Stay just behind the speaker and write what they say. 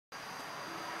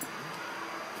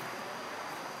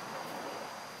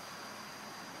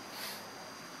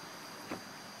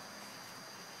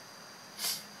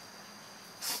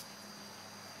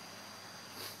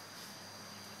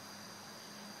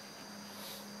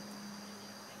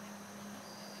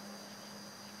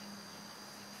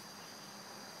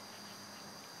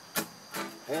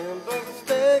Hamburger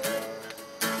steak,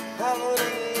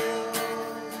 holiday Inn.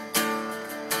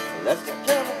 That's the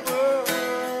kind of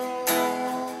world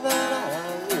that I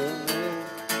live in.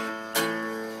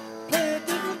 Play a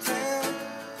different town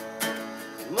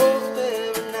most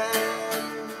every night.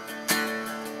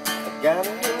 I got a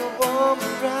new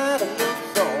woman, write a new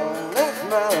song. That's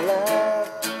my life.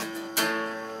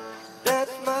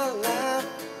 That's my life.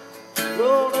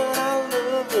 Lord, I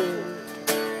love you.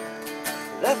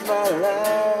 That's my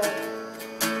life.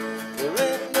 There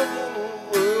ain't nothing in the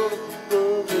world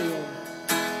above it.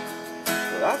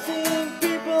 But I've seen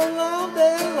people all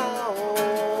day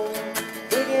long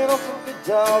picking up some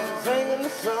guitars and singing the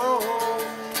song.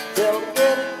 Tell them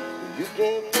get it, you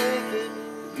can't make it.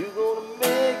 You gonna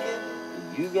make it,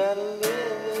 you gotta live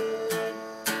it.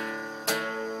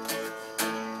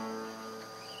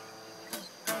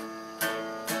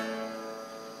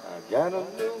 I got a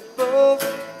new bus,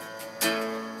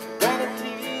 got a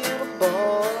TV in a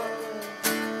bar,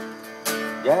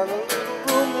 got a little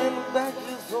room in the back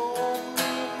just on me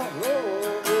and my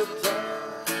whole good time.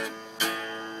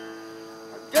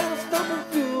 I got a stopping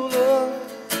fuel up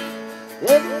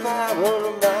every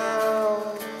 500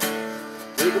 miles.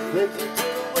 Take a picture to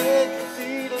the way you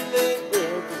see the lake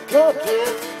with the country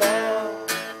style.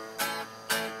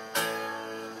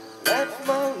 That's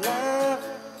my life,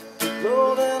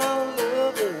 Lord, and I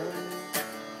love it.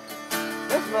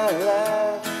 That's my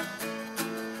life.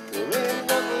 There ain't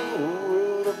nothing in the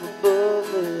world up above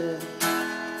it.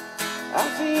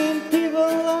 I've seen people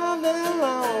all day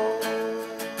long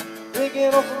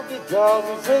picking up some guitars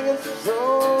and singing some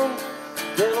songs.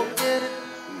 They don't get it,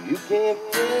 you can't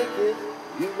fake it.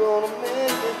 You gonna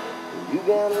make it, you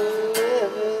gotta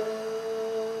live it.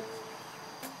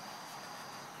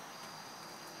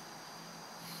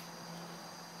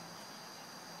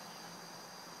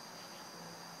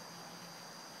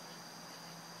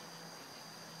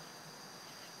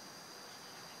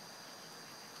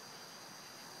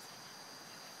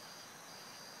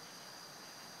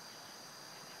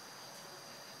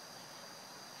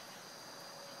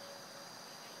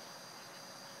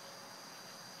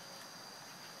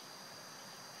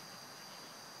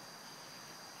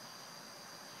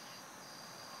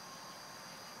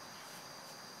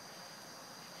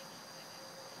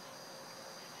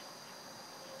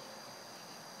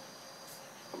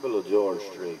 Little George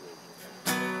Street.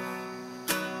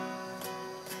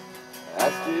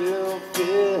 I still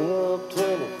feel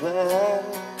 25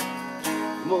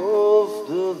 most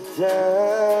of the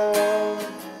time.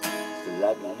 Still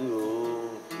like a little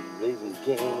raising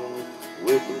cane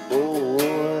with the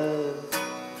boys.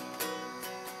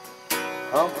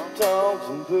 Honky tonks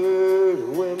and pretty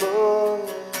women.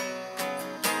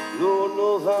 Lord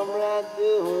knows I'm right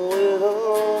there with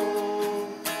them,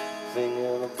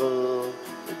 singing above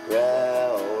the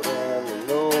crowd and the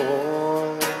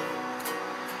noise.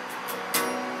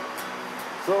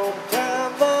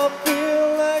 Sometimes I feel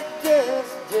like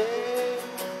yesterday,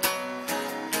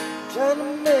 trying to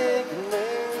make a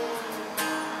name,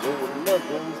 knowing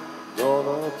nothing's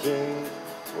gonna change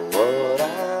what I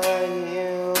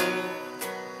am.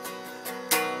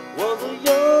 Was a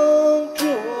young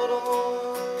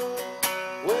troubadour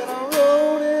when I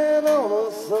wrote it on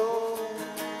a song.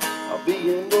 I'll be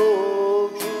an old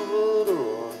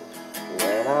troubadour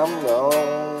when I'm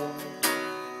gone.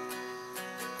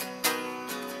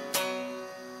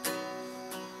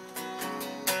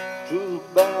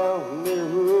 Troubadour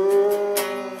mirror,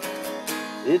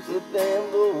 it's a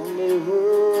damn old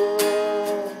mirror.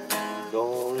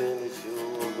 Don't really show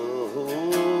the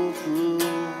whole truth.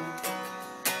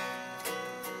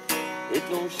 It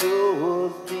don't show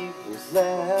what's deep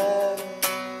inside.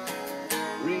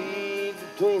 Read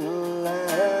between the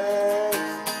lines.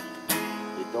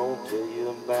 It don't tell you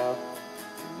about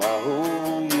my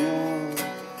whole you.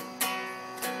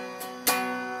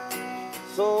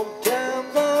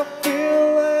 Sometimes I feel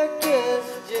like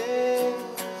yesterday,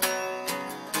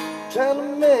 trying to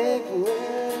make a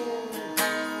name,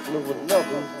 knowing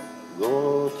nothing's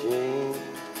gonna change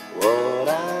what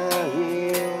I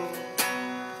am.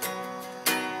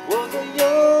 Was a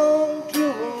young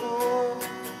troubadour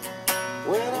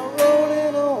when I wrote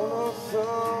it on a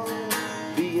song.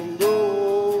 Being the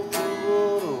old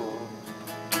troubadour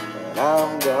and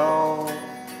I'm gone.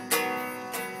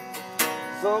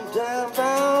 Sometimes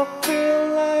I feel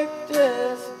like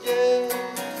yesterday,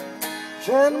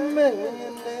 trying to make me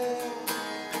a name,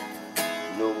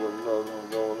 knowing nothing's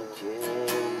gonna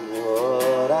change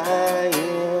what I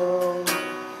am.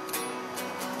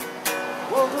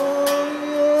 Was a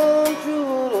young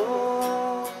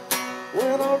troubadour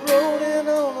when I wrote it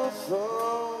on a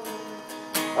song.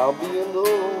 I'll be an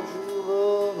old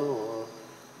troubadour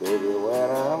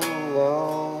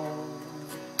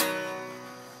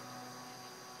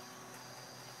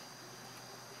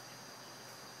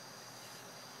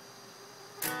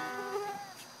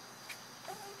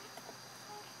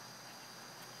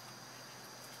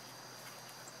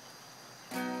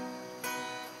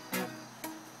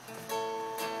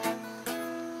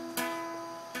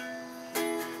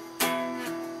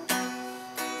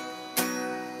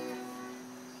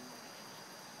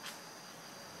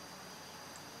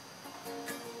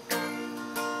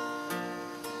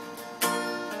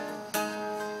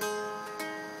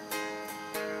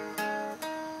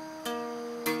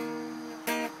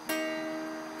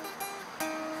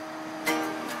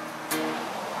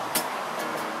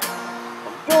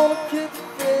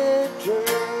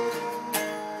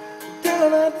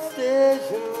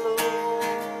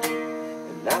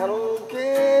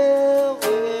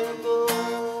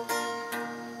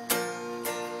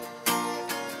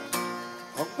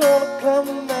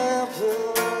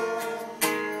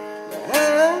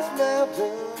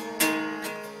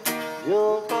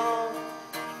Your fault,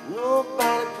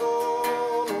 nobody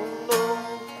gonna know.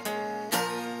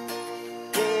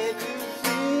 Can't you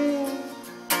see?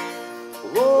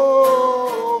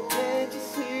 Oh, can't you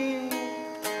see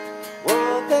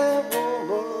what that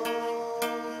woman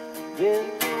been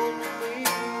doing to me?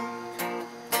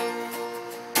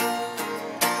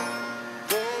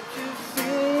 Can't you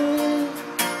see?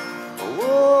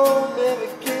 Oh, baby,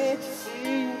 can't you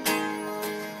see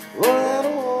what that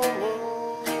woman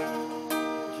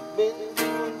been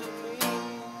doing to me?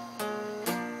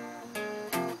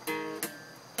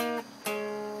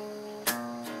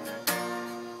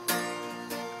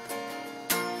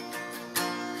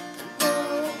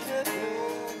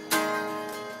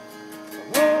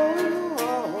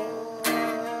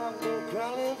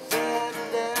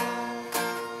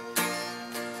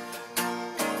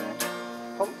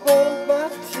 I'm gonna buy a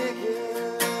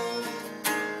ticket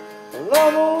and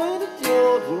I'm away to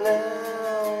Georgia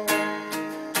now.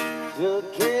 Just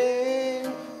came,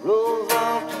 rolls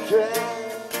off the track.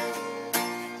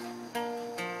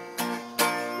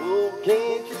 Oh,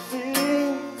 can't you see?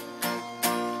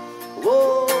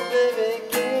 Oh, baby,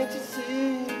 can't you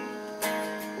see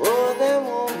what that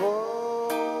woman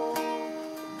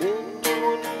been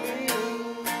doing to me?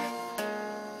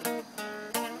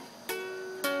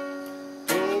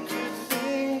 Can't you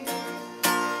see?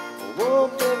 Oh,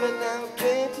 baby, now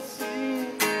can't you see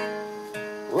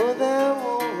what that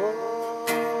woman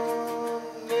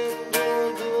been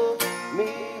doing to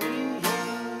me?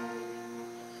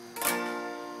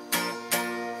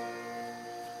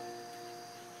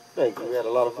 Thank you. We had a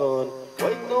lot of fun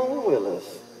waiting on Willis.